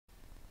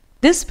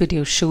This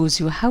video shows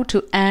you how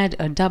to add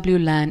a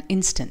WLAN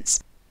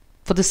instance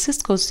for the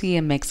Cisco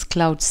CMX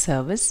cloud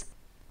service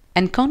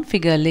and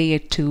configure Layer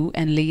 2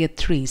 and Layer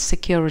 3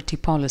 security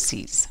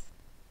policies.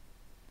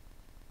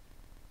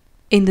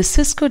 In the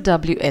Cisco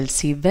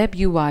WLC Web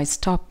UI's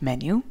top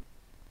menu,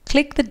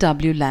 click the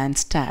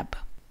WLANs tab.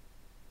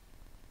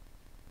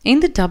 In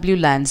the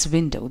WLANs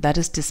window that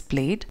is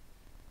displayed,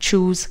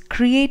 choose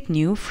Create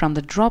New from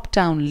the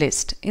drop-down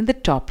list in the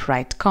top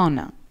right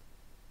corner.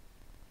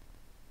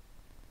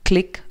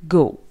 Click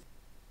Go.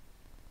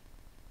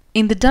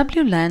 In the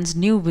WLANs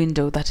new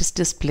window that is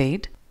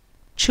displayed,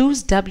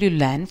 choose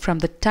WLAN from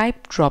the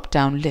Type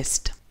drop-down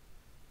list.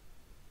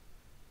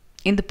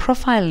 In the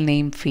Profile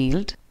Name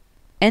field,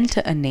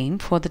 enter a name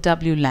for the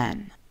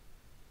WLAN.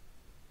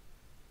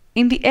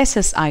 In the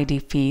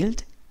SSID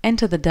field,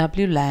 enter the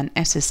WLAN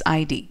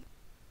SSID.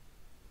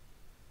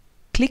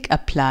 Click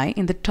Apply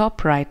in the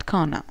top right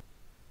corner.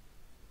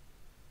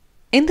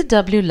 In the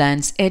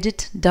WLAN's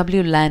Edit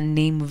WLAN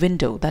Name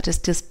window that is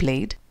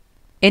displayed,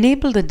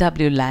 enable the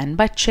WLAN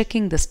by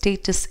checking the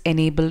Status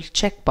Enabled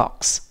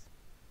checkbox.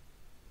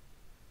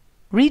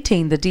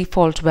 Retain the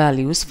default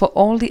values for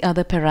all the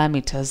other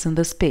parameters in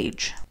this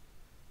page.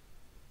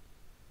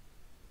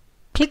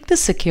 Click the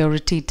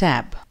Security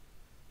tab.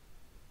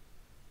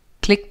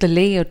 Click the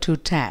Layer 2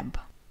 tab.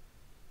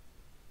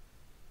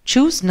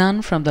 Choose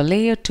None from the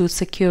Layer 2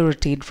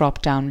 Security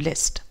drop-down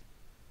list.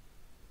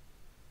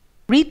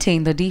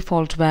 Retain the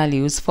default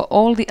values for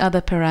all the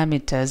other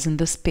parameters in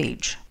this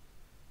page.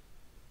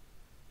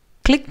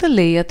 Click the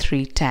Layer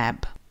 3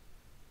 tab.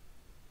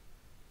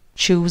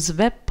 Choose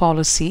Web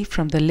Policy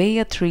from the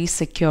Layer 3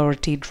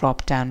 Security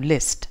drop-down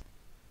list.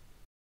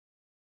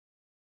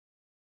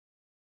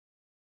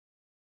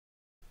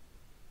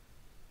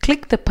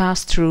 Click the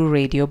Pass-Through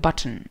Radio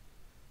button.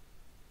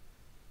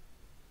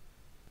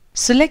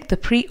 Select the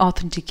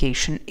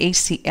Pre-Authentication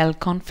ACL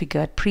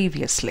configured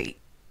previously.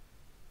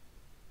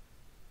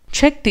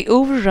 Check the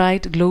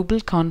Override Global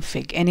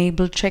Config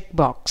Enable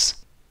checkbox.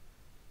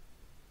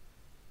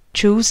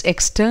 Choose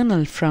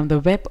External from the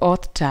Web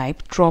Auth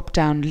Type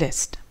drop-down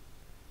list.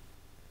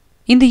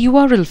 In the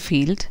URL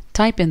field,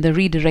 type in the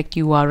redirect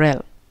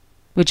URL,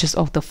 which is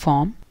of the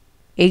form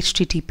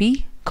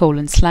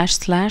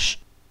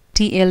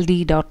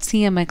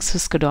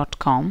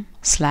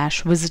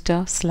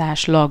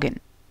http://tld.cmxcisco.com/visitor/login,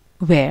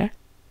 where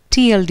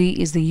TLD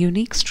is the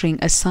unique string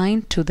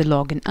assigned to the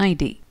login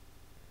ID.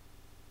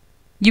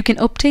 You can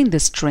obtain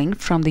this string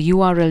from the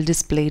URL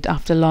displayed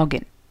after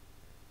login.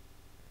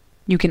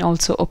 You can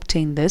also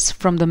obtain this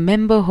from the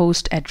member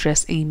host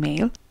address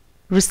email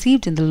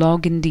received in the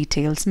login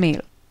details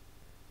mail.